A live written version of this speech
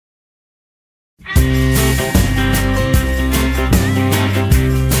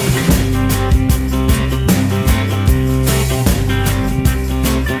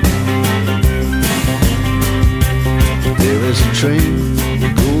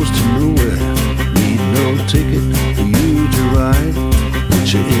ticket for you to ride. Put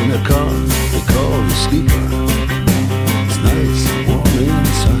you in a car they call the sleeper. It's nice and warm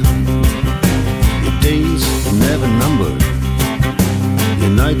inside. Your days are never numbered.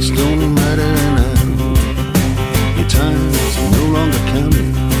 Your nights don't matter now. Your time's no longer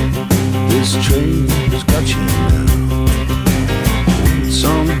counted. This train has got you now. Once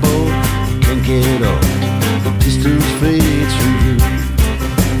on board, you can't get off. The distance fades from you.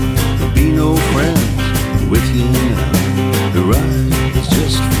 There'll be no friends with you now. The ride is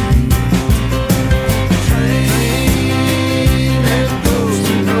just for you. Train that goes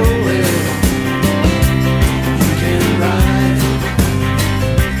to nowhere. You can ride.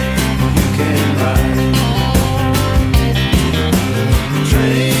 You can ride.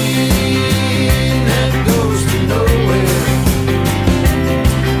 Train that goes to nowhere.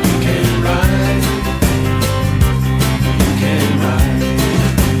 You can ride. You can ride.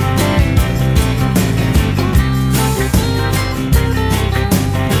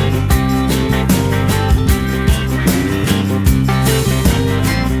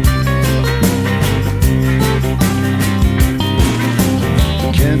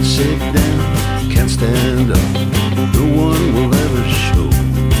 Can't sit down, can't stand up. No one will ever show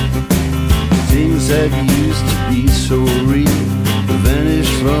things that used to be so real.